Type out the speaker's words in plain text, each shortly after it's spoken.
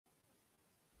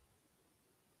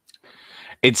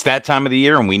It's that time of the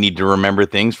year, and we need to remember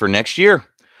things for next year.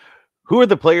 Who are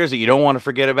the players that you don't want to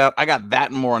forget about? I got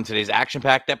that and more on today's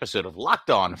action-packed episode of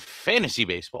Locked On Fantasy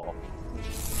Baseball.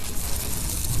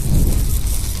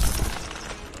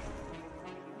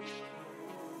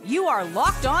 You are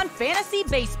Locked On Fantasy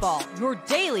Baseball, your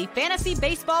daily fantasy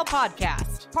baseball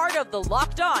podcast. Part of the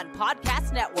Locked On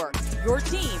Podcast Network, your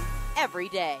team every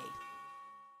day.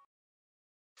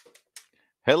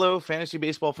 Hello, fantasy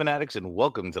baseball fanatics, and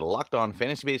welcome to the Locked On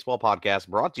Fantasy Baseball podcast,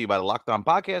 brought to you by the Locked On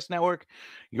Podcast Network,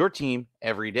 your team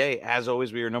every day. As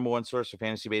always, we are your number one source for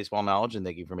fantasy baseball knowledge, and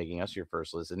thank you for making us your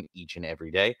first listen each and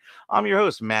every day. I'm your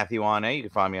host, Matthew Ane. You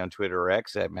can find me on Twitter or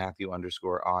X at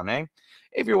Matthew_Ane.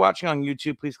 If you're watching on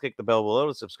YouTube, please click the bell below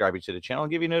to subscribe to the channel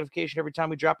and give you a notification every time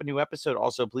we drop a new episode.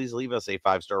 Also, please leave us a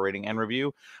 5-star rating and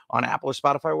review on Apple or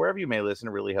Spotify, wherever you may listen.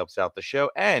 It really helps out the show.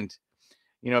 And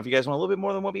if you guys want a little bit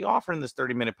more than what we offer in this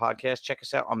 30-minute podcast, check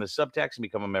us out on the Subtext and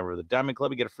become a member of the Diamond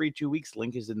Club. You get a free 2 weeks.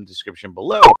 Link is in the description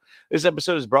below. This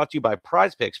episode is brought to you by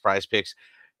Prize Picks. Prize Picks.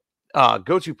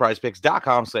 Go to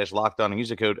prizepicks.com/lockedon and use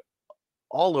the code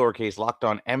all lowercase locked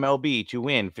on MLB to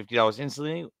win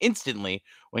 $50 instantly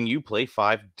when you play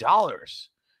 $5.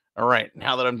 All right,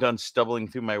 now that I'm done stumbling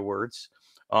through my words,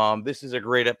 this is a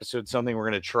great episode, something we're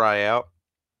going to try out.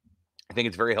 I think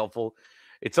it's very helpful.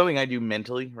 It's something I do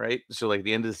mentally, right? So like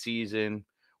the end of the season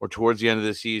or towards the end of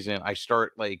the season, I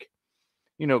start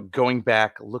going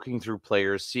back, looking through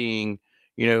players, seeing,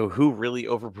 who really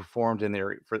overperformed in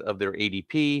their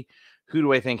ADP. Who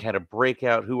do I think had a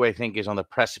breakout? Who I think is on the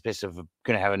precipice of going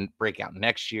to have a breakout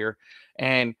next year?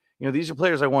 And, these are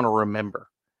players I want to remember.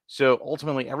 So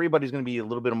ultimately, everybody's going to be a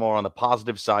little bit more on the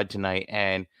positive side tonight.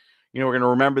 And, we're going to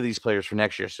remember these players for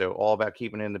next year. So all about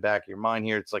keeping it in the back of your mind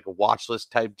here. It's like a watch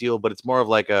list type deal, but it's more of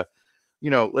like a,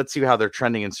 let's see how they're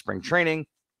trending in spring training.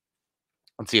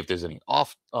 Let's see if there's any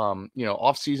off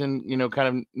season,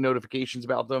 kind of notifications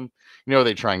about them. Are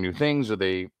they trying new things? Are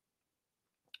they,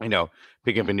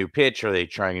 picking up a new pitch? Are they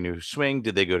trying a new swing?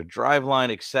 Did they go to drive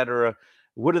line, etc.?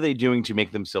 What are they doing to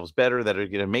make themselves better that are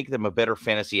going to make them a better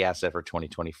fantasy asset for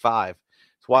 2025?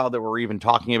 It's wild that we're even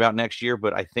talking about next year,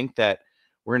 but I think that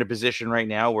we're in a position right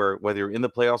now where whether you're in the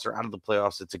playoffs or out of the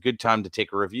playoffs, it's a good time to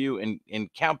take a review and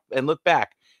count and look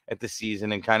back at the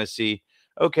season and kind of see,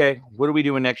 okay, what are we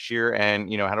doing next year?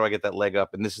 And, how do I get that leg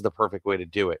up? And this is the perfect way to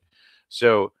do it.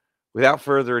 So without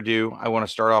further ado, I want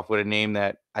to start off with a name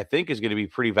that I think is going to be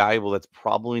pretty valuable. That's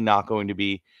probably not going to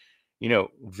be,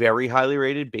 very highly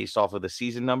rated based off of the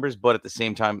season numbers. But at the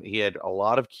same time, he had a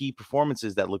lot of key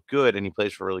performances that look good, and he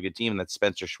plays for a really good team. And that's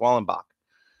Spencer Schwellenbach.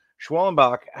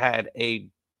 Schwellenbach had a,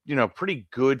 pretty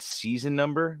good season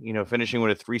number, finishing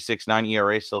with a 3.69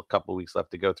 ERA, still a couple of weeks left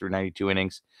to go through 92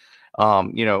 innings,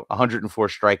 104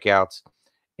 strikeouts,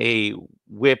 a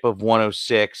whip of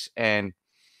 106, and,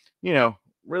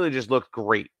 really just looked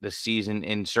great this season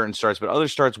in certain starts, but other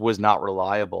starts was not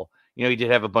reliable. He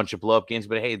did have a bunch of blow-up games,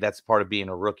 but hey, that's part of being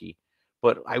a rookie.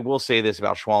 But I will say this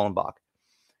about Schwellenbach.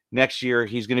 Next year,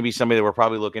 he's going to be somebody that we're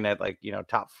probably looking at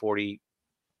top 40,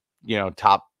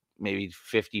 top maybe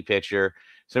 50 pitcher,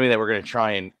 something that we're going to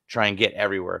try and get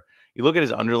everywhere. You look at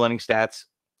his underlying stats,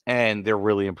 and they're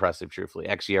really impressive, truthfully.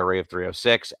 xERA of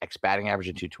 306, batting average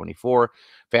of 224,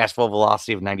 fastball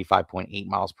velocity of 95.8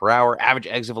 miles per hour, average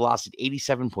exit velocity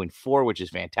 87.4, which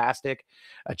is fantastic,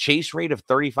 a chase rate of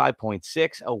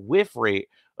 35.6, a whiff rate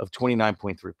of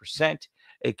 29.3%,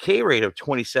 a K rate of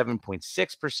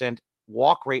 27.6%,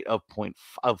 walk rate of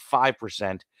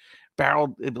 5%,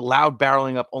 loud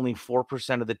barreling up only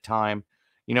 4% of the time.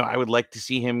 I would like to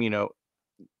see him,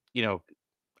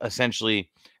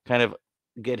 essentially kind of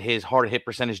get his hard hit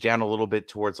percentage down a little bit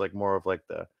towards more of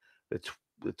the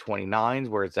 29s,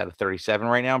 where it's at a 37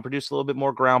 right now, and produce a little bit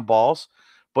more ground balls.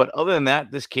 But other than that,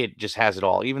 this kid just has it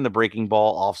all. Even the breaking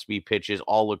ball, off-speed pitches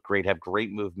all look great, have great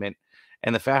movement.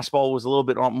 And the fastball was a little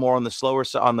bit more on the slower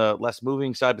side, on the less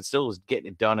moving side, but still was getting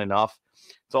it done enough.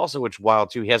 It's also which wild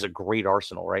too. He has a great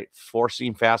arsenal, right?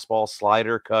 4-seam fastball,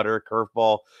 slider, cutter,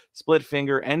 curveball, split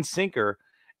finger, and sinker.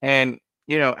 And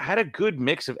had a good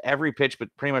mix of every pitch, but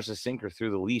pretty much the sinker threw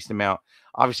the least amount.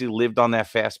 Obviously lived on that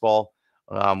fastball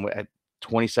at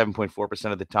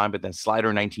 27.4% of the time, but then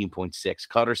slider 19.6,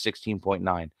 cutter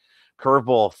 16.9,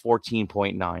 curveball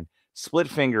 14.9, split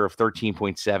finger of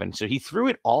 13.7. So he threw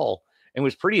it all and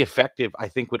was pretty effective, I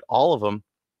think, with all of them.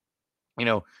 You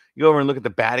go over and look at the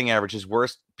batting average. His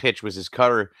worst pitch was his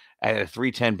cutter at a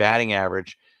 310 batting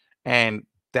average. And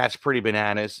that's pretty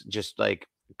bananas, just like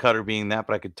cutter being that,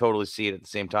 but I could totally see it at the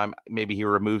same time. Maybe he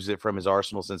removes it from his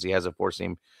arsenal since he has a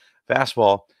 4-seam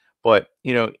fastball. But,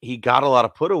 he got a lot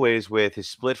of putaways with his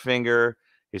split finger,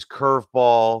 his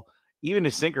curveball, even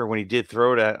his sinker when he did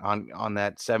throw it on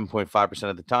that 7.5%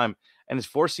 of the time, and his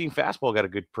four seam fastball got a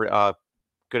good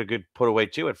put away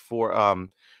too at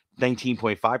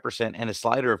 19.5% and a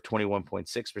slider of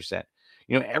 21.6%.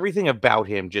 Everything about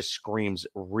him just screams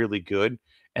really good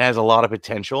and has a lot of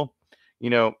potential. You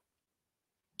know,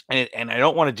 and I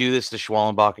don't want to do this to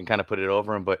Schwellenbach and kind of put it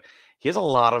over him, but he has a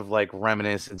lot of like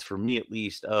reminiscence for me at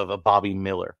least of a Bobby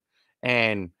Miller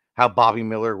and how Bobby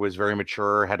Miller was very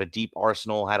mature, had a deep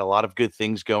arsenal, had a lot of good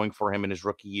things going for him in his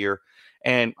rookie year.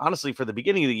 And honestly, for the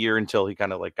beginning of the year until he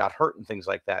kind of like got hurt and things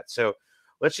like that. So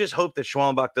let's just hope that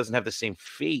Schwellenbach doesn't have the same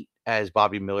fate as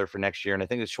Bobby Miller for next year. And I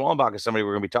think that Schwellenbach is somebody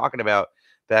we're going to be talking about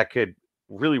that could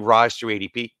really rise through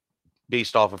ADP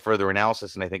based off of further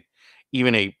analysis. And I think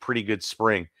even a pretty good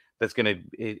spring that's going to,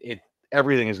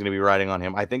 everything is going to be riding on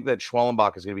him. I think that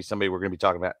Schwellenbach is going to be somebody we're going to be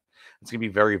talking about. It's going to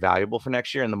be very valuable for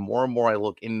next year. And the more and more I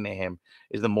look into him,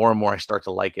 is the more and more I start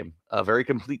to like him. A very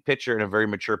complete pitcher and a very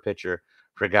mature pitcher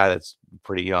for a guy that's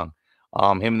pretty young.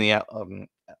 Him and the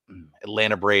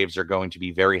Atlanta Braves are going to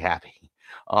be very happy.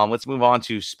 Let's move on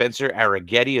to Spencer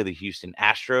Arrighetti of the Houston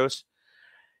Astros.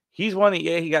 He's one that,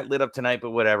 yeah, he got lit up tonight,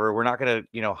 but whatever. We're not going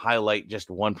to, highlight just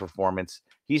one performance.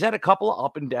 He's had a couple of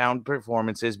up and down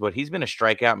performances, but he's been a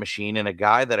strikeout machine and a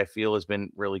guy that I feel has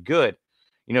been really good.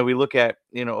 We look at,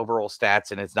 overall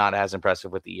stats, and it's not as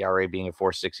impressive with the ERA being a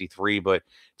 4.63, but it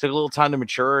took a little time to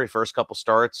mature. His first couple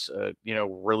starts,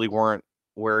 really weren't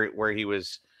where he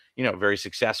was, very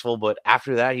successful. But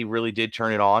after that, he really did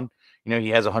turn it on. He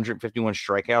has 151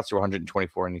 strikeouts to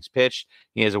 124 innings pitched.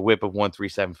 He has a whip of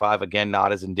 1.375. Again,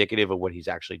 not as indicative of what he's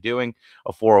actually doing.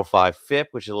 A 4.05 FIP,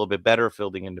 which is a little bit better,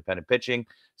 fielding independent pitching.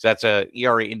 So that's a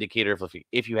ERA indicator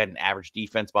if you had an average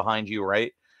defense behind you,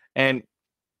 right? And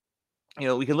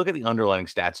we can look at the underlying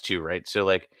stats too, right? So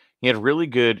like he had really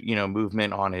good,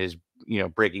 movement on his,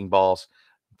 breaking balls.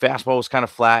 Fastball was kind of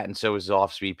flat, and so was his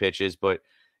off-speed pitches, but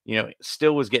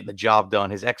still was getting the job done.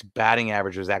 His ex batting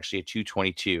average was actually a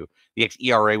 2.22. The ex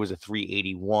ERA was a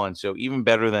 3.81, so even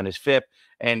better than his FIP,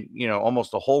 and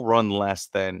almost a whole run less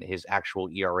than his actual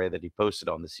ERA that he posted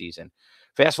on the season.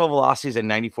 Fastball velocity is at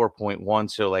 94.1,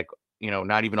 so like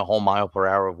not even a whole mile per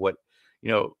hour of what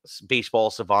baseball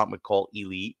savant would call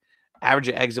elite. Average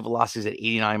exit velocity is at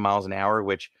 89 miles an hour,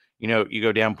 which you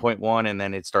go down 0.1 and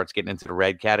then it starts getting into the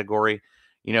red category.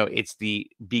 It's the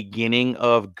beginning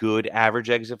of good average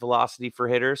exit velocity for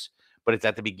hitters, but it's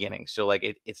at the beginning. So like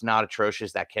it's not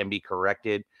atrocious. That can be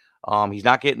corrected. He's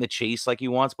not getting the chase like he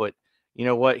wants, but you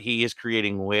know what? He is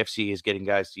creating whiffs. He is getting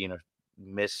guys to,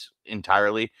 miss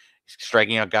entirely. He's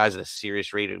striking out guys at a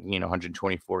serious rate of,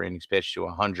 124 innings pitched to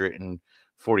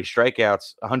 140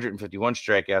 strikeouts, 151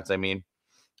 strikeouts. I mean,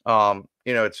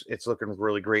 it's looking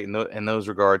really great in those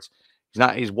regards.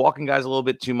 He's walking guys a little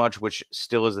bit too much, which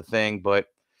still is a thing, but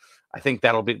I think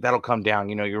that'll come down.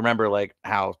 You remember like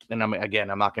how, and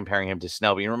I'm not comparing him to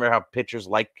Snell, but you remember how pitchers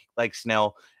like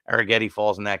Snell, Arrighetti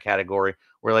falls in that category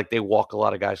where like they walk a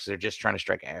lot of guys because they're just trying to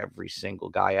strike every single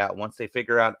guy out. Once they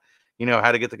figure out,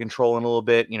 how to get the control in a little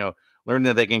bit, learn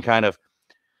that they can kind of,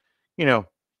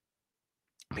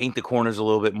 paint the corners a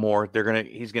little bit more.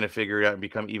 He's gonna figure it out and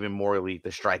become even more elite. The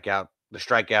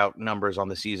strikeout numbers on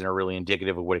the season are really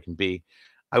indicative of what it can be.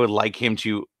 I would like him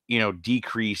to,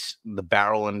 decrease the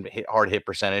barrel and hard hit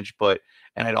percentage,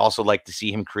 and I'd also like to see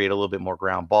him create a little bit more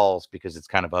ground balls because it's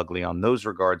kind of ugly on those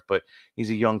regards. But he's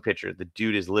a young pitcher. The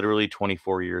dude is literally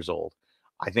 24 years old.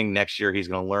 I think next year he's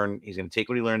going to learn. He's going to take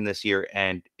what he learned this year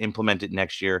and implement it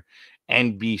next year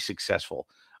and be successful.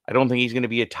 I don't think he's going to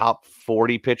be a top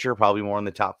 40 pitcher, probably more in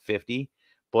the top 50.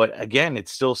 But again,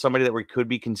 it's still somebody that we could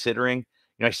be considering.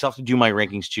 I still have to do my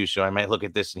rankings too, so I might look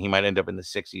at this and he might end up in the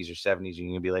 60s or 70s.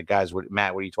 You can be like, guys,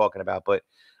 Matt, what are you talking about? But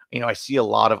I see a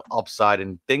lot of upside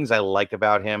and things I like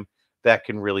about him that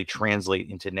can really translate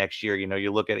into next year.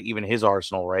 You look at even his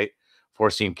arsenal, right?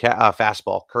 Four-seam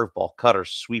fastball, curveball, cutter,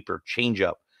 sweeper,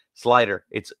 changeup, slider.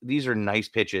 These are nice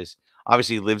pitches.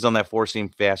 Obviously, he lives on that four-seam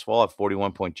fastball at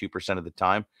 41.2% of the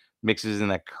time. Mixes in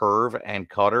that curve and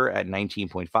cutter at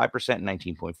 19.5%,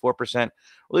 19.4%.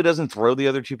 Really doesn't throw the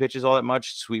other two pitches all that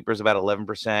much. Sweeper's about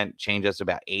 11%, changeup's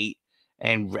about 8%,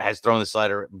 and has thrown the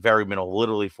slider very minimal,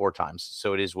 literally 4 times.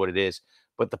 So it is what it is.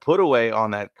 But the put away on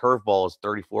that curveball is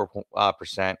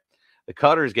 34%. The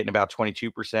cutter is getting about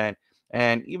 22%.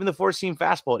 And even the four-seam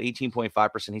fastball at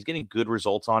 18.5%, he's getting good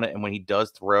results on it. And when he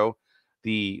does throw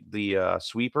the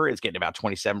sweeper, it's getting about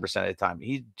 27% of the time.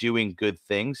 He's doing good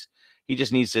things. He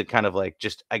just needs to kind of like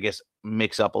I guess,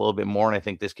 mix up a little bit more. And I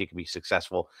think this kid can be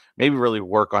successful. Maybe really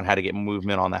work on how to get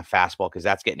movement on that fastball because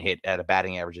that's getting hit at a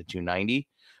batting average of 290.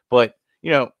 But,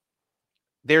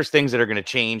 there's things that are going to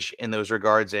change in those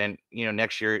regards. And,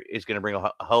 next year is going to bring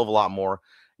a hell of a lot more,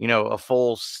 a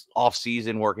full off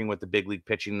season working with the big league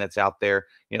pitching that's out there.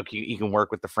 You can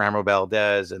work with the Framber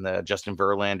Valdez and the Justin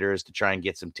Verlanders to try and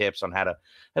get some tips on how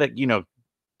to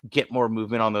get more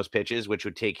movement on those pitches, which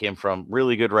would take him from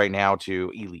really good right now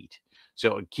to elite.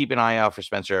 So keep an eye out for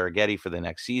Spencer Schwellenbach for the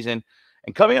next season.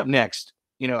 And coming up next,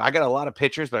 I got a lot of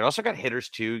pitchers, but I also got hitters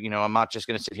too. I'm not just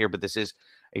going to sit here, but this is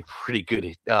a pretty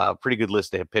good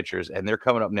list of pitchers, and they're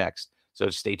coming up next.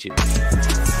 So stay tuned.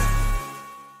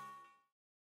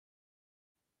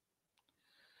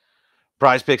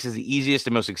 Prize Picks is the easiest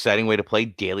and most exciting way to play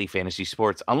daily fantasy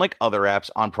sports. Unlike other apps,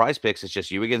 on Prize Picks, it's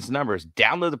just you against the numbers.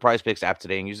 Download the Prize Picks app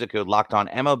today and use the code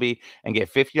LOCKEDONMLB and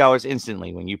get $50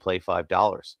 instantly when you play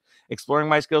 $5. Exploring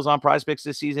my skills on Prize Picks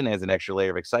this season adds an extra layer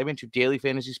of excitement to daily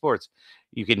fantasy sports.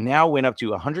 You can now win up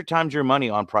to 100 times your money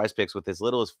on Prize Picks with as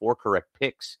little as 4 correct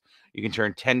picks. You can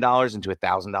turn $10 into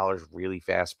 $1,000 really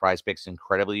fast. Prize Picks is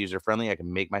incredibly user-friendly. I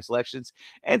can make my selections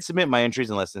and submit my entries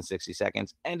in less than 60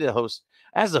 seconds. And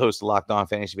as the host of Locked On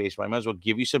Fantasy Baseball, I might as well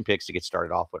give you some picks to get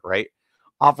started off with, right?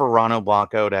 Offer Ronald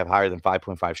Blanco to have higher than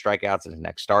 5.5 strikeouts in his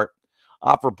next start.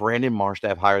 Offer Brandon Marsh to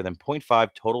have higher than 0.5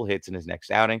 total hits in his next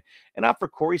outing. And offer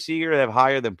Corey Seager to have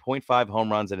higher than 0.5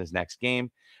 home runs in his next game.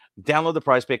 Download the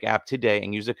Prize Pick app today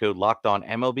and use the code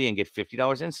LOCKEDONMLB and get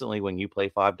 $50 instantly when you play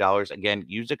 $5. Again,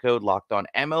 use the code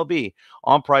LOCKEDONMLB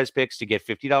on Prize Picks to get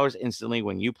 $50 instantly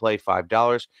when you play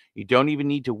 $5. You don't even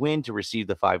need to win to receive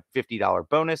the $50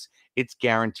 bonus. It's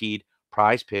guaranteed.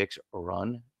 Prize Picks,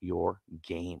 run your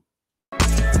game.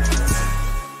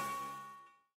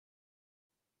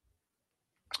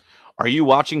 Are you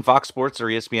watching Fox Sports or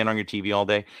ESPN on your TV all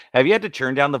day? Have you had to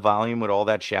turn down the volume with all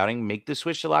that shouting? Make the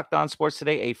switch to Locked On Sports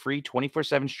today, a free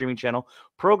 24/7 streaming channel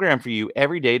program for you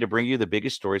every day to bring you the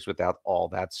biggest stories without all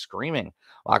that screaming.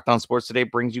 Locked On Sports today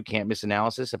brings you can't miss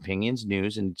analysis, opinions,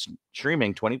 news, and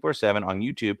streaming 24/7 on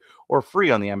YouTube or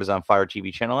free on the Amazon Fire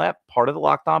TV channel app, part of the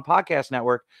Locked On Podcast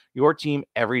Network, your team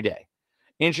every day.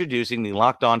 Introducing the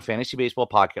Locked On Fantasy Baseball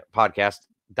podcast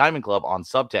Diamond Club on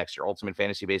Subtext, your ultimate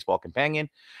fantasy baseball companion.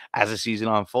 As the season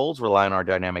unfolds, rely on our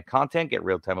dynamic content, get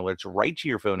real-time alerts right to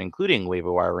your phone, including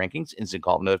waiver wire rankings, instant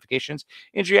call notifications,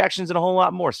 injury actions, and a whole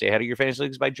lot more. Stay ahead of your fantasy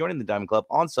leagues by joining the Diamond Club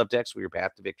on Subtext, where your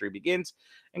path to victory begins.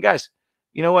 And guys,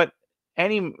 you know what?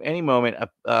 Any moment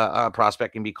a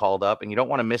prospect can be called up, and you don't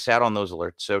want to miss out on those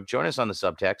alerts. So join us on the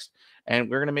Subtext, and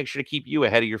we're going to make sure to keep you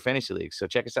ahead of your fantasy leagues. So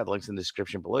check us out. The links in the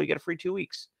description below. You get a free 2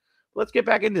 weeks. Let's get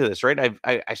back into this, right?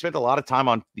 I spent a lot of time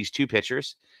on these two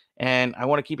pitchers, and I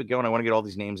want to keep it going. I want to get all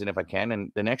these names in if I can.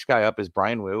 And the next guy up is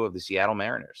Brian Wu of the Seattle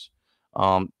Mariners.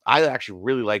 I actually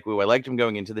really like Wu. I liked him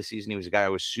going into the season. He was a guy I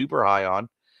was super high on,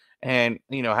 and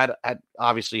had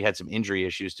obviously had some injury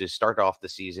issues to start off the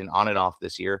season, on and off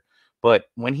this year. But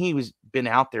when been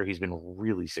out there, he's been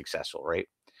really successful, right?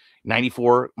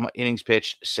 94 innings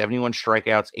pitched, 71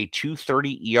 strikeouts, a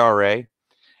 2.30 ERA,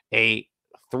 a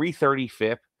 3.30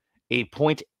 FIP, a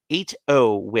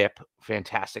 .80 whip.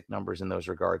 Fantastic numbers in those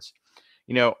regards.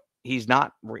 He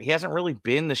hasn't really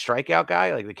been the strikeout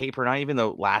guy like the K per nine, even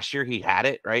though last year he had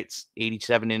it, right? It's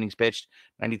 87 innings pitched,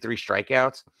 93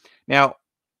 strikeouts. Now,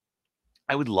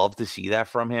 I would love to see that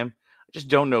from him. I just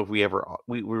don't know if we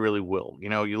really will.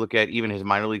 You look at even his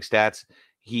minor league stats,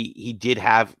 he did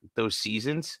have those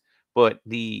seasons, but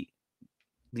the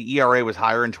ERA was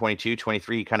higher in 22,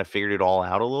 23. He kind of figured it all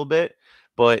out a little bit,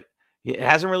 but it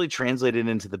hasn't really translated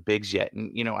into the bigs yet.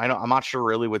 And, I'm not sure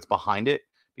really what's behind it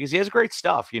because he has great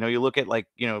stuff. You look at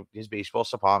his baseball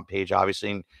savant page,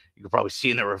 obviously, and you can probably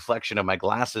see in the reflection of my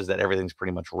glasses that everything's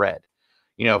pretty much red.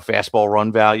 Fastball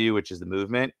run value, which is the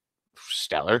movement,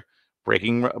 stellar.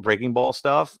 Breaking ball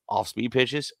stuff, off speed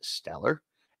pitches, stellar.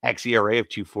 xERA of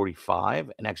 2.45,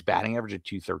 an X batting average of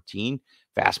 2.13.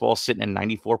 Fastball sitting at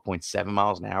 94.7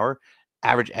 miles an hour.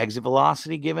 Average exit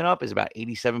velocity given up is about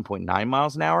 87.9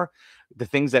 miles an hour. The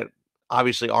things that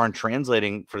obviously aren't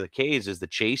translating for the K's is the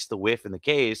chase, the whiff, and the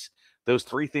K's. Those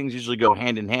three things usually go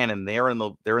hand in hand, and they're in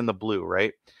the blue,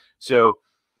 right? So,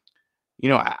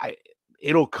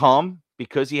 it'll come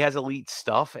because he has elite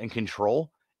stuff and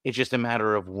control. It's just a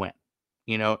matter of when.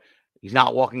 He's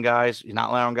not walking guys. He's not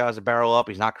allowing guys to barrel up.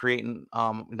 He's not creating,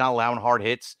 he's not allowing hard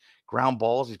hits, ground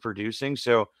balls. He's producing.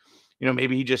 So,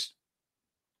 maybe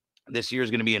this year is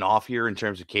going to be an off year in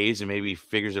terms of Ks, and maybe he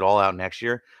figures it all out next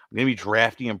year. I'm going to be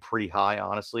drafting him pretty high,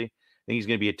 honestly. I think he's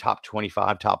going to be a top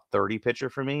 25, top 30 pitcher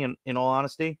for me, in all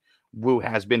honesty. Wu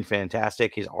has been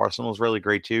fantastic. His arsenal is really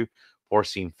great, too.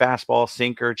 Four-seam fastball,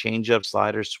 sinker, changeup,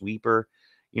 slider, sweeper.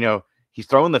 He's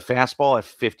throwing the fastball at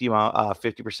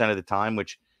 50% of the time,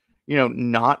 which,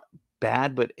 not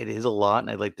bad, but it is a lot,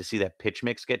 and I'd like to see that pitch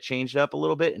mix get changed up a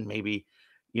little bit, and maybe,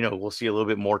 we'll see a little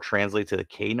bit more translate to the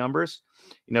K numbers.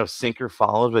 Sinker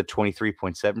follows, but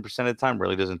 23.7% of the time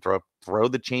really doesn't throw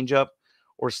the changeup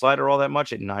or slider all that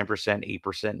much at 9%,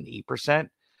 8%, and 8%.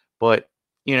 But,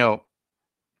 you know,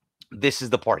 this is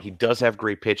the part. He does have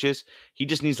great pitches. He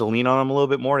just needs to lean on them a little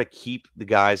bit more to keep the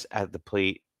guys at the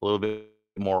plate a little bit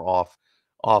more off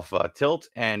tilt,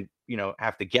 and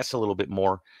have to guess a little bit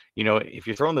more. If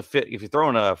you're throwing a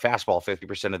fastball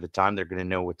 50% of the time, they're going to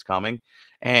know what's coming,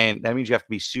 and that means you have to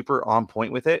be super on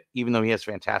point with it. Even though he has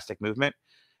fantastic movement,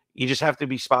 you just have to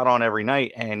be spot on every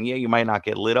night. And yeah, you might not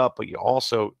get lit up, but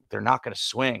they're not going to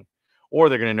swing, or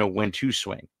they're going to know when to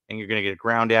swing, and you're going to get a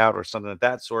ground out or something of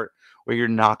that sort, where you're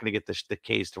not going to get the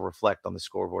Ks to reflect on the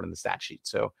scoreboard and the stat sheet.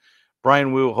 So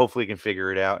Brian Wu hopefully can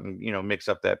figure it out and mix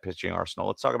up that pitching arsenal.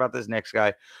 Let's talk about this next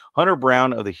guy, Hunter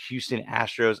Brown of the Houston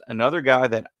Astros. Another guy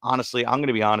that, honestly, I'm going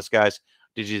to be honest, guys,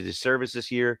 did you disservice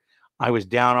this year. I was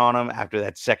down on him after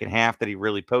that second half that he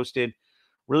really posted.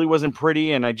 Really wasn't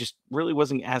pretty, and I just really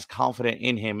wasn't as confident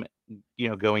in him,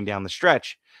 going down the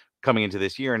stretch coming into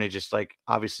this year. And it just, like,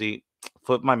 obviously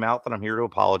flipped my mouth, and I'm here to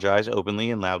apologize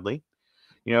openly and loudly.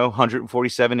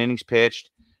 147 innings pitched.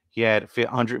 He had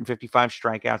 155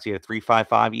 strikeouts. He had a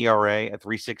 3.55 ERA, a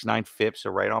 3.69 FIP, so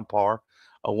right on par,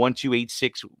 a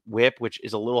 1.286 WHIP, which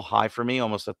is a little high for me,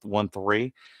 almost at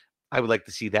 1.3. I would like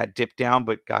to see that dip down,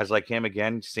 but guys like him,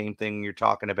 again, same thing you're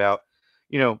talking about.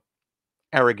 You know,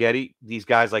 Arrighetti, these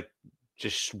guys like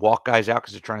just walk guys out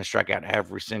because they're trying to strike out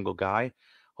every single guy.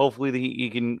 Hopefully, he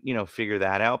can figure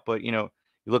that out. But you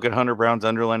look at Hunter Brown's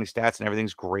underlying stats and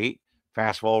everything's great.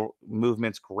 Fastball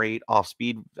movement's great. Off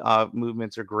speed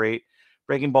movements are great.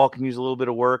 Breaking ball can use a little bit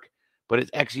of work, but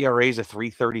its xERA is a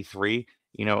 3.33.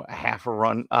 A half a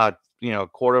run, a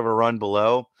quarter of a run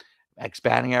below.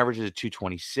 Batting average is a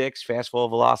 226. Fastball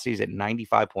velocity is at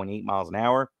 95.8 miles an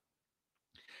hour.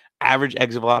 Average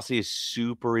exit velocity is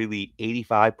super elite,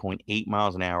 85.8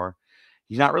 miles an hour.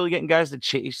 He's not really getting guys to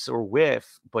chase or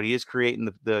whiff, but he is creating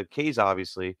the Ks,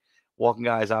 obviously. Walking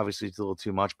guys, obviously, it's a little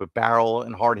too much, but barrel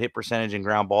and hard hit percentage and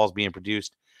ground balls being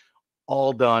produced,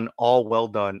 all done, all well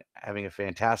done, having a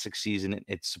fantastic season.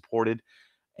 It's supported.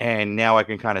 And now I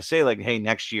can kind of say, like, hey,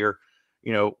 next year,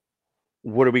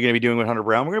 what are we going to be doing with Hunter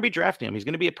Brown? We're going to be drafting him. He's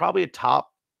going to be probably a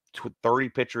top 30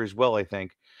 pitcher as well, I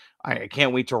think. I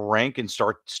can't wait to rank and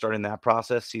starting that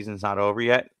process. Season's not over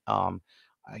yet. I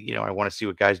want to see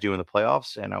what guys do in the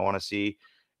playoffs, and I want to see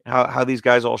how these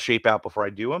guys all shape out before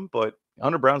I do them. But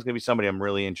Hunter Brown's going to be somebody I'm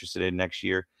really interested in next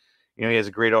year. He has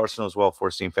a great arsenal as well,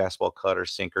 four-seam fastball, cutter,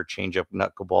 sinker, changeup,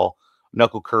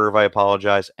 knuckle curve, I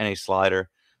apologize, and a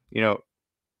slider.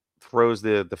 Throws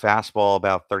the fastball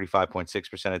about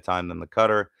 35.6% of the time, then the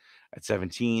cutter at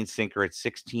 17, sinker at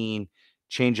 16,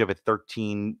 changeup at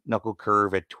 13, knuckle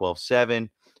curve at 12.7,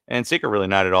 and sinker really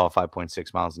not at all,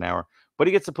 5.6 miles an hour. But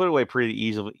he gets to put away pretty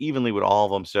evenly with all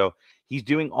of them. So he's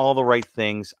doing all the right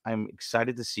things. I'm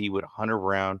excited to see what Hunter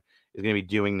Brown is going to be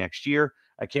doing next year.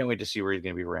 I can't wait to see where he's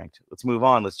going to be ranked. Let's move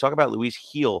on. Let's talk about Luis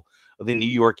Gil of the New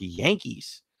York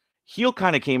Yankees. Gil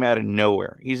kind of came out of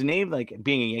nowhere. He's named, like,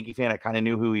 being a Yankee fan, I kind of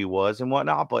knew who he was and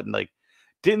whatnot, but like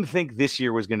didn't think this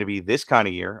year was going to be this kind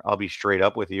of year. I'll be straight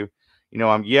up with you.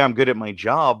 I'm good at my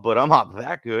job, but I'm not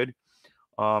that good.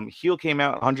 Gil came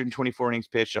out 124 innings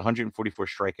pitched, 144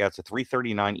 strikeouts, a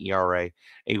 3.39 ERA,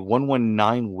 a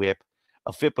 1.19 WHIP,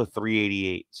 a FIP of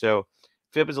 3.88. So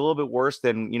FIP is a little bit worse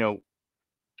than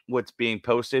what's being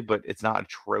posted, but it's not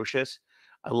atrocious.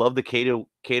 I love the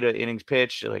Kata innings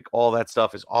pitch. Like, all that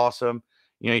stuff is awesome.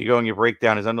 You go and you break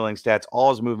down his underlying stats.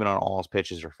 All his movement on all his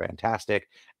pitches are fantastic.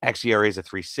 xERA is a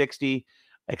 3.60.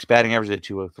 Batting average is a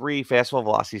 2.03. Fastball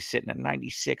velocity is sitting at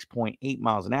 96.8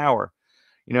 miles an hour.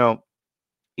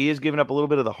 He is giving up a little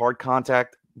bit of the hard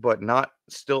contact, but not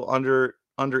still under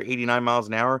 89 miles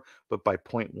an hour, but by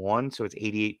 0.1. So it's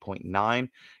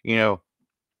 88.9.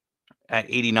 At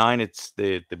 89, it's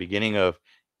the beginning of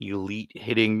elite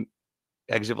hitting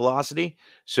exit velocity.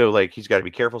 So, like, he's got to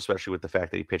be careful, especially with the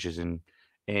fact that he pitches in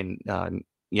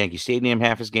Yankee Stadium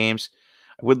half his games.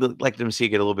 I would like them to see it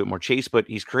get a little bit more chase, but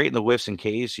he's creating the whiffs and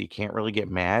Ks, so you can't really get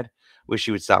mad. Wish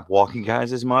he would stop walking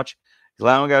guys as much. He's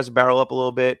allowing guys to barrel up a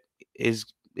little bit, is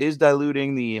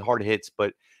diluting the hard hits,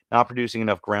 but not producing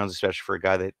enough grounds, especially for a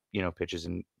guy that pitches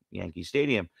in Yankee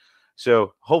Stadium.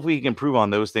 So hopefully he can improve on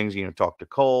those things. Talk to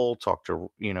Cole, talk to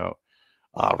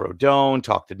Rodon,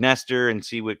 talk to Nestor, and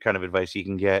see what kind of advice he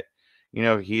can get.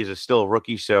 He is still a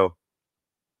rookie, so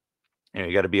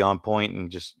you got to be on point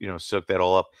and just soak that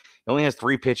all up. He only has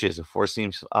 3 pitches: a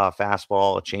four-seam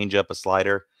fastball, a changeup, a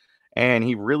slider, And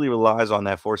he really relies on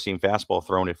that four-seam fastball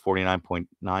thrown at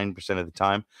 49.9% of the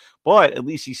time. But at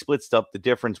least he splits up the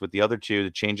difference with the other two.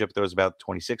 The changeup throws about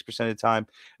 26% of the time,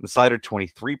 and the slider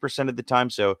 23% of the time.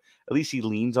 So at least he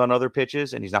leans on other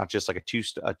pitches, and he's not just like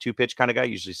a two pitch kind of guy.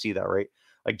 You usually see that, right?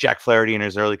 Like Jack Flaherty in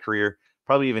his early career,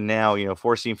 probably even now,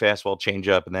 four-seam fastball,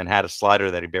 changeup, and then had a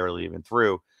slider that he barely even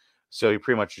threw. So he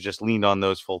pretty much just leaned on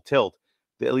those full tilt.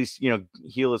 At least,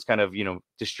 Heel is kind of,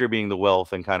 distributing the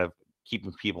wealth and kind of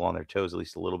keeping people on their toes at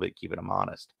least a little bit, keeping them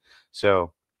honest.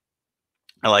 So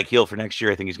I like Heel for next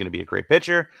year. I think he's going to be a great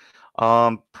pitcher.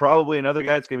 Probably another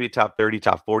guy that's going to be a top 30,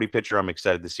 top 40 pitcher. I'm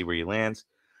excited to see where he lands.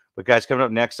 But guys, coming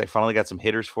up next, I finally got some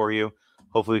hitters for you.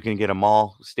 Hopefully we can get them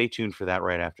all. Stay tuned for that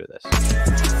right after this.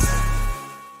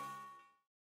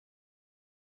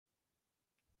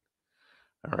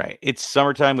 All right. It's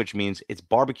summertime, which means it's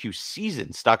barbecue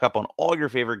season. Stock up on all your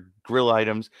favorite grill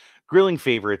items, grilling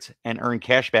favorites, and earn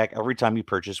cash back every time you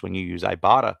purchase when you use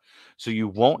Ibotta. So you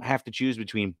won't have to choose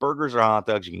between burgers or hot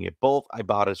dogs. You can get both.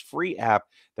 Ibotta's free app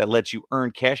that lets you earn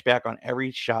cash back on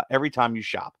every time you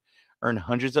shop. Earn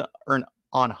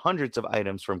on hundreds of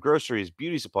items from groceries,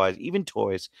 beauty supplies, even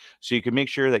toys, so you can make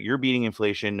sure that you're beating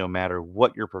inflation no matter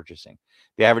what you're purchasing.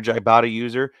 The average Ibotta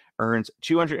user earns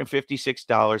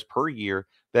 $256 per year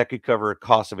that could cover a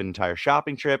cost of an entire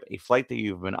shopping trip, a flight that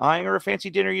you've been eyeing, or a fancy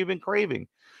dinner you've been craving.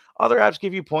 Other apps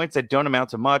give you points that don't amount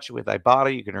to much. With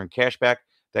Ibotta, you can earn cash back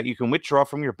that you can withdraw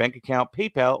from your bank account,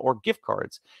 PayPal, or gift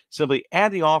cards. Simply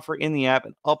add the offer in the app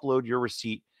and upload your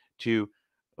receipt to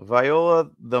Viola.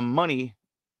 The money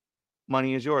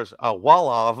is yours.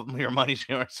 Voila, your money's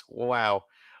yours. Wow.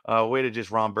 Way to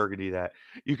just Ron Burgundy that.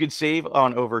 You can save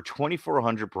on over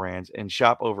 2,400 brands and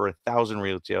shop over 1,000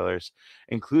 retailers,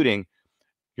 including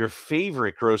your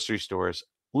favorite grocery stores,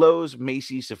 Lowe's,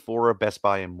 Macy's, Sephora, Best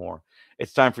Buy, and more.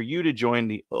 It's time for you to join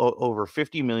the over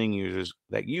 50 million users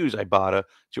that use Ibotta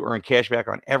to earn cash back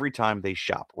on every time they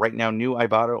shop. Right now,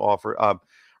 Ibotta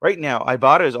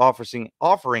is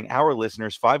offering our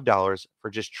listeners $5 for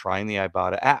just trying the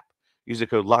Ibotta app. Use the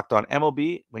code Locked On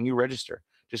MLB when you register.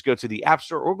 Just go to the App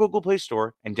Store or Google Play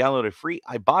Store and download a free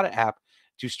Ibotta app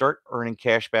to start earning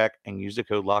cash back and use the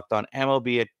code Locked On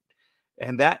MLB,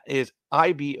 and that is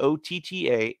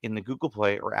IBOTTA in the Google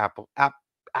Play or Apple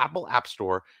App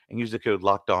Store, and use the code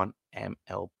Locked On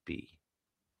MLB.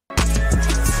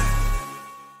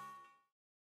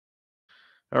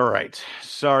 All right.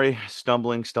 Sorry,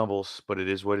 stumbles, but it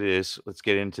is what it is. Let's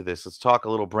get into this. Let's talk a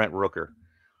little Brent Rooker.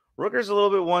 Rooker's a little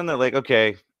bit one that, like,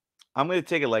 okay, I'm going to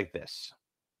take it like this.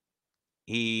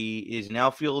 He is an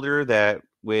outfielder that,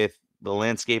 with the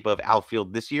landscape of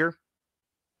outfield this year,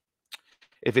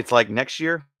 if it's like next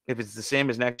year, if it's the same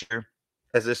as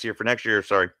this year for next year,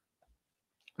 sorry,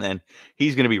 then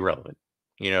he's going to be relevant.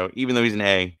 Even though he's an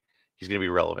A, he's going to be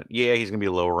relevant. Yeah, he's going to be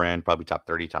lower end, probably top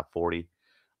 30, top 40,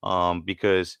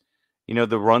 because,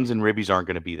 the runs and ribbies aren't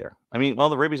going to be there. I mean, well,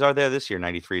 the ribbies are there this year,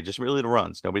 93, just really the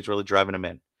runs. Nobody's really driving them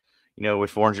in.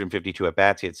 With 452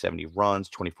 at-bats, he had 70 runs,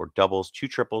 24 doubles, 2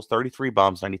 triples, 33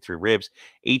 bombs, 93 ribs,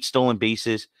 8 stolen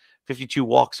bases, 52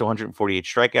 walks, 148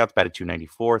 strikeouts, batted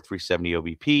 294, 370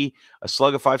 OBP, a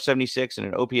slug of 576, and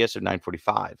an OPS of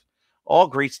 945. All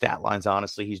great stat lines,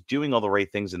 honestly. He's doing all the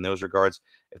right things in those regards.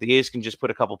 If the A's can just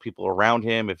put a couple people around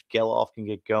him, if Geloff can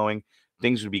get going,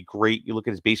 things would be great. You look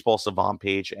at his baseball savant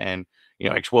page, and,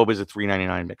 Xwoba is a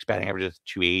 399, mixed batting average is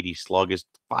 280, slug is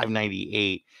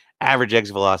 598. Average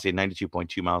exit velocity at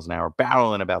 92.2 miles an hour,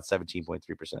 barreling about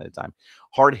 17.3% of the time.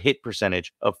 Hard hit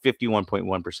percentage of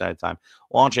 51.1% of the time.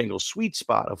 Launch angle sweet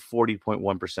spot of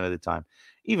 40.1% of the time.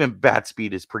 Even bat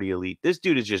speed is pretty elite. This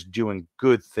dude is just doing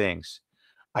good things.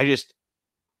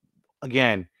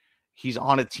 Again, he's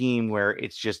on a team where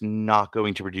it's just not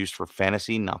going to produce for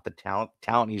fantasy, not the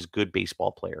talent. He's a good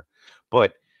baseball player.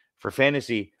 But for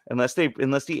fantasy, unless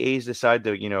the A's decide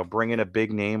to, bring in a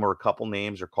big name or a couple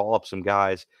names or call up some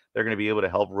guys, they're going to be able to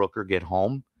help Rooker get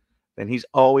home, then he's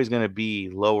always going to be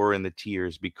lower in the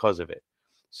tiers because of it.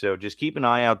 So just keep an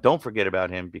eye out. Don't forget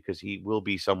about him, because he will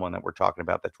be someone that we're talking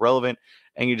about that's relevant.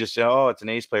 And you just say, oh, it's an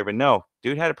A's player. But no,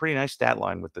 dude had a pretty nice stat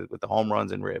line with the home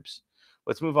runs and ribs.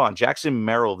 Let's move on. Jackson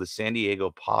Merrill, the San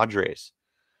Diego Padres.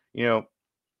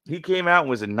 He came out and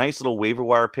was a nice little waiver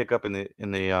wire pickup in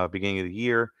the beginning of the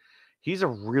year. He's a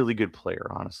really good player,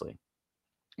 honestly.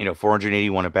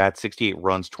 481 at bats, 68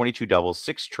 runs, 22 doubles,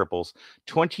 6 triples,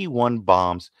 21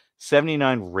 bombs,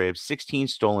 79 ribs, 16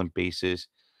 stolen bases.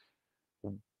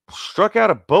 Struck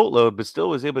out a boatload, but still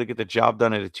was able to get the job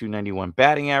done at a 291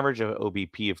 batting average, an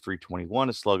OBP of 321,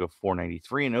 a slug of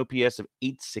 493, an OPS of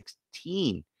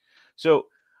 816. So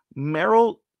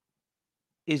Merrill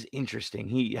is interesting.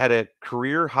 He had a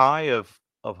career high of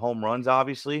of home runs,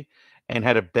 obviously, and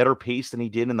had a better pace than he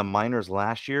did in the minors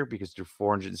last year because through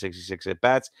 466 at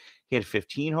bats, he had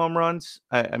 15 home runs.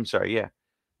 I'm sorry, yeah,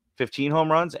 15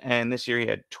 home runs, and this year he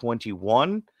had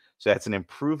 21. So that's an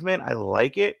improvement. I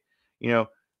like it. You know,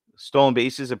 stolen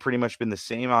bases have pretty much been the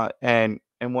same, and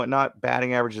whatnot.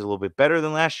 Batting average is a little bit better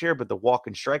than last year, but the walk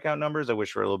and strikeout numbers I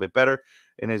wish were a little bit better.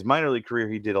 In his minor league career,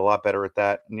 he did a lot better at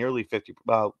that, nearly 50,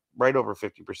 right over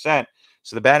 50%.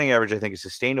 So the batting average I think is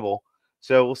sustainable.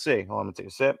 So we'll see. Hold on, I'm gonna take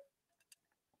a sip.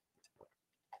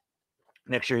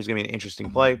 Next year he's gonna be an interesting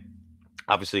play.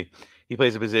 Obviously, he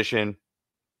plays a position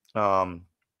um,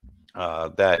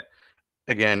 that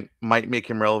again might make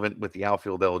him relevant with the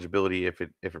outfield eligibility if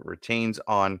it retains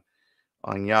on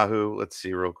Yahoo. Let's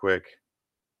see real quick.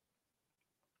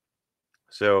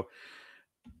 So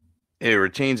it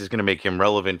retains is going to make him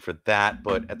relevant for that,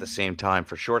 but at the same time,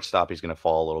 for shortstop, he's going to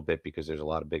fall a little bit because there's a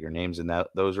lot of bigger names in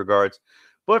those regards.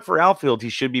 But for outfield, he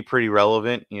should be pretty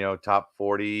relevant. Top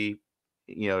 40.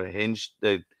 Hinge.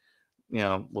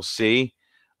 We'll see.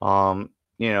 Um,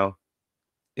 you know,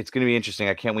 it's going to be interesting.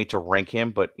 I can't wait to rank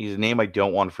him, but he's a name I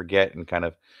don't want to forget and kind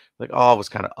of like, oh, it was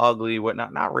kind of ugly,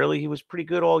 whatnot. Not really. He was pretty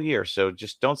good all year. So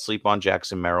just don't sleep on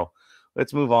Jackson Merrill.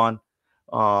 Let's move on.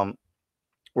 Um,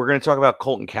 we're going to talk about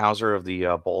Colton Cowser of the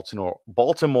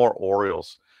Baltimore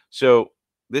Orioles. So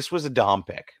this was a Dom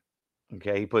pick.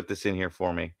 Okay, he put this in here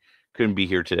for me. Couldn't be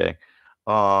here today.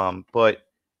 But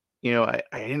I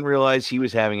didn't realize he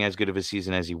was having as good of a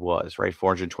season as he was, right?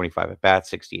 425 at bats,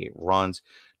 68 runs,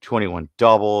 21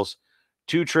 doubles,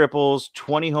 two triples,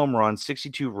 20 home runs,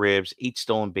 62 ribs, 8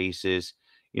 stolen bases,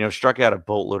 struck out a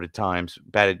boatload of times,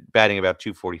 batting about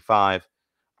 245,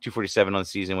 247 on the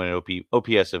season with an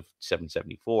OPS of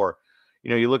 774.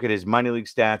 You look at his minor league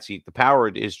stats, the power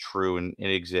is true and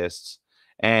it exists.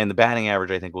 And the batting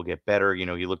average, I think, will get better.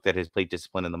 You looked at his plate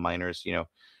discipline in the minors,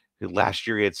 last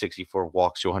year he had 64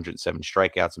 walks, 207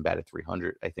 strikeouts, and batted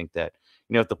 300. I think that,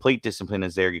 if the plate discipline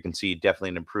is there, you can see definitely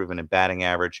an improvement in batting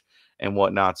average and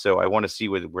whatnot. So I want to see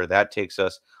where that takes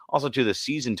us. Also, too, the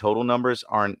season total numbers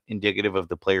aren't indicative of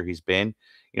the player he's been.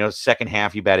 Second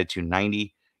half, he batted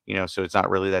 290. So it's not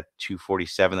really that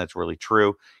 247 that's really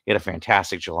true. He had a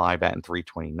fantastic July batting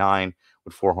 329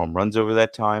 with 4 home runs over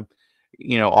that time.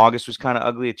 August was kind of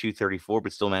ugly at 234,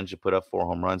 but still managed to put up 4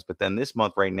 home runs. But then this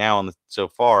month, right now, so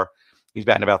far, he's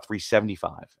batting about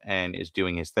 375 and is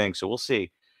doing his thing. So we'll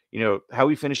see. How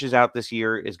he finishes out this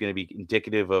year is going to be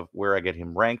indicative of where I get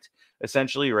him ranked,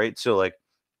 essentially, right? So, like,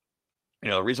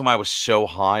 the reason why I was so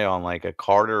high on like a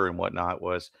Carter and whatnot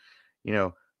was, you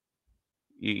know,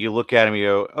 you look at him, you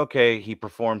go, okay, he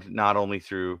performed not only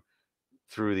through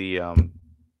the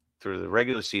through the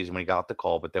regular season when he got the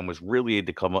call, but then was really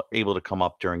able to come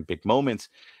up during big moments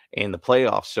in the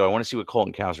playoffs. So I want to see what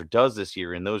Colton Cowser does this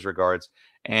year in those regards.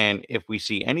 And if we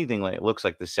see anything like it looks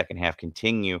like the second half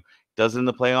continue, does in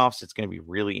the playoffs, it's going to be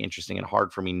really interesting and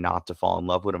hard for me not to fall in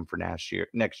love with him for next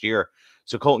year.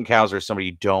 So Colton Cowser is somebody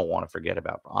you don't want to forget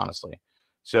about, honestly.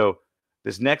 So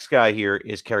this next guy here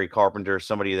is Kerry Carpenter,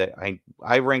 somebody that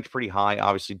I ranked pretty high,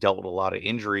 obviously dealt with a lot of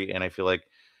injury, and I feel like,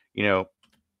 you know,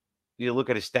 you look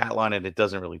at his stat line and it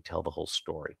doesn't really tell the whole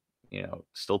story.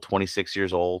 Still 26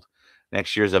 years old.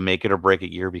 Next year is a make it or break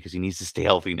it year because he needs to stay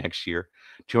healthy next year.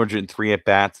 203 at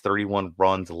bats, 31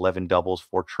 runs, 11 doubles,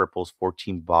 4 triples,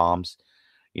 14 bombs,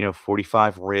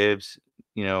 45 ribs,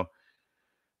 you know,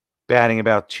 batting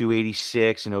about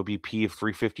 286, an OBP of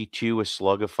 352, a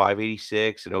slug of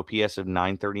 586, an OPS of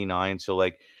 939. So,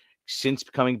 like, since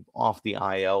coming off the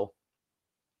IL,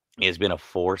 he has been a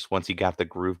force once he got the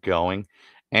groove going,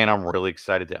 and I'm really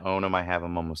excited to own him. I have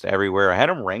him almost everywhere. I had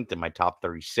him ranked in my top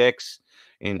 36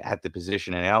 at the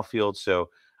position in outfield, so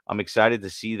I'm excited to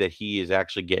see that he is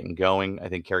actually getting going. I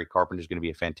think Kerry Carpenter is going to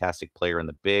be a fantastic player in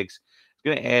the bigs. He's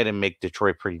going to add and make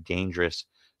Detroit pretty dangerous.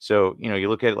 So, you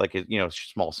look at it like,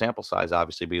 small sample size,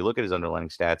 obviously, but you look at his underlying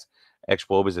stats.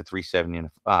 X-Wob is at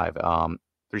 375,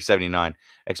 379.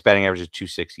 X-batting average is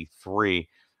 263.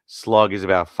 Slug is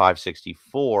about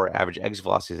 564. Average exit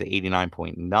velocity is at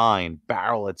 89.9.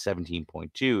 Barrel at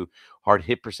 17.2. Hard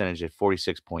hit percentage at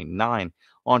 46.9.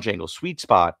 Launch angle sweet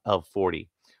spot of 40.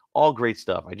 All great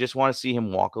stuff. I just want to see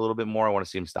him walk a little bit more. I want to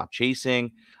see him stop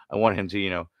chasing. I want him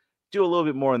to, do a little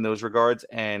bit more in those regards.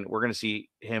 And we're going to see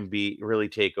him really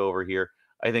take over here.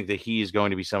 I think that he is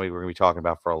going to be somebody we're going to be talking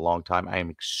about for a long time. I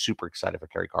am super excited for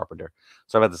Kerry Carpenter.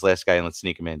 So about this last guy, and let's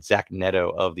sneak him in. Zack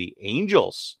Neto of the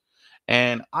Angels.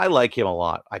 And I like him a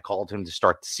lot. I called him to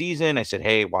start the season. I said,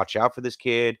 hey, watch out for this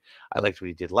kid. I liked what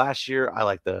he did last year. I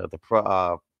like the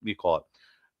what do you call it?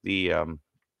 The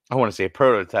I want to say a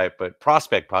prototype, but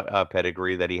prospect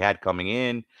pedigree that he had coming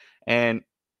in. And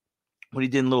what he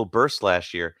did in little bursts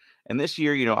last year. And this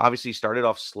year, obviously started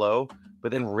off slow,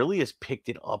 but then really has picked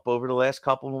it up over the last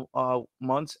couple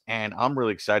months. And I'm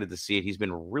really excited to see it. He's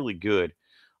been really good.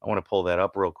 I want to pull that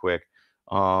up real quick.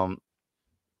 Um,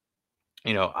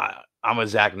 I'm a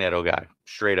Zack Neto guy,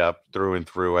 straight up through and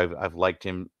through. I've liked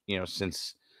him,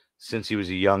 since he was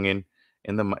a youngin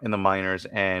in the minors,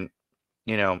 and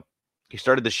you know, he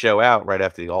started the show out right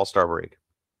after the All-Star break.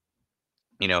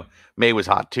 May was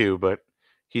hot too, but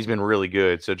he's been really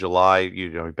good. So July, he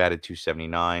batted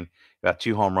 279, got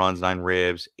 2 home runs, 9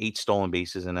 ribs, 8 stolen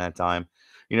bases in that time.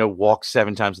 Walked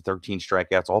 7 times to 13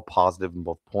 strikeouts, all positive in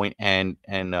both point and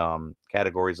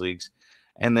categories leagues.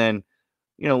 And then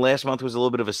last month was a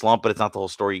little bit of a slump, but it's not the whole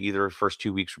story either. First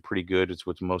 2 weeks were pretty good. It's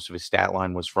what most of his stat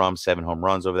line was from, 7 home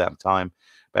runs over that time,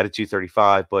 batted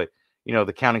 235. But,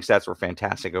 the counting stats were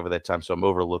fantastic over that time. So I'm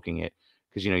overlooking it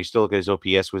because, you still look at his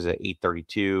OPS was at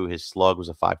 832. His slug was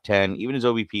a 510. Even his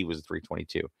OBP was a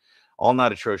 322. All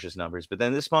not atrocious numbers. But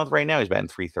then this month right now, he's batting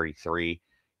 333.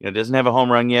 Doesn't have a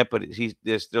home run yet, but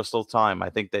there's still time. I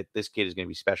think that this kid is going to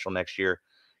be special next year.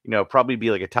 Probably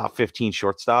be like a top 15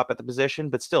 shortstop at the position,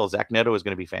 but still, Zack Neto is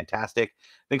going to be fantastic.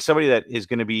 I think somebody that is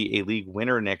going to be a league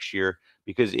winner next year,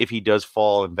 because if he does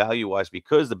fall in value wise,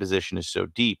 because the position is so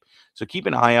deep. So keep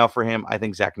an eye out for him. I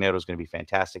think Zack Neto is going to be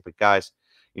fantastic. But guys,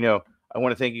 I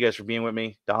want to thank you guys for being with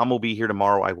me. Dom will be here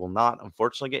tomorrow. I will not,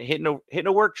 unfortunately, get hitting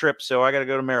a work trip, so I got to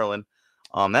go to Maryland.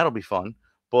 That'll be fun.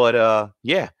 But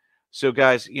yeah. So,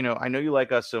 guys, I know you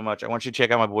like us so much. I want you to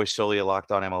check out my boy Soli at Locked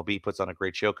On MLB. Puts on a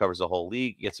great show, covers the whole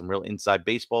league. Get some real inside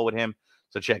baseball with him.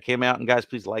 So check him out. And, guys,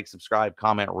 please like, subscribe,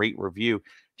 comment, rate, review.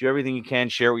 Do everything you can.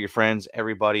 Share it with your friends,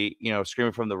 everybody,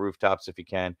 screaming from the rooftops if you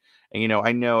can. And,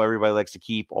 I know everybody likes to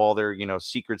keep all their,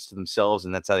 secrets to themselves,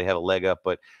 and that's how they have a leg up.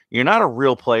 But you're not a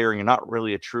real player. You're not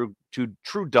really a true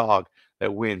dog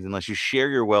that wins unless you share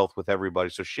your wealth with everybody.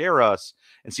 So share us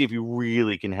and see if you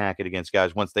really can hack it against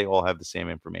guys once they all have the same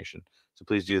information. So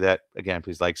please do that. Again,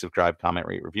 please like, subscribe, comment,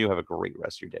 rate, review. Have a great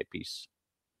rest of your day. Peace.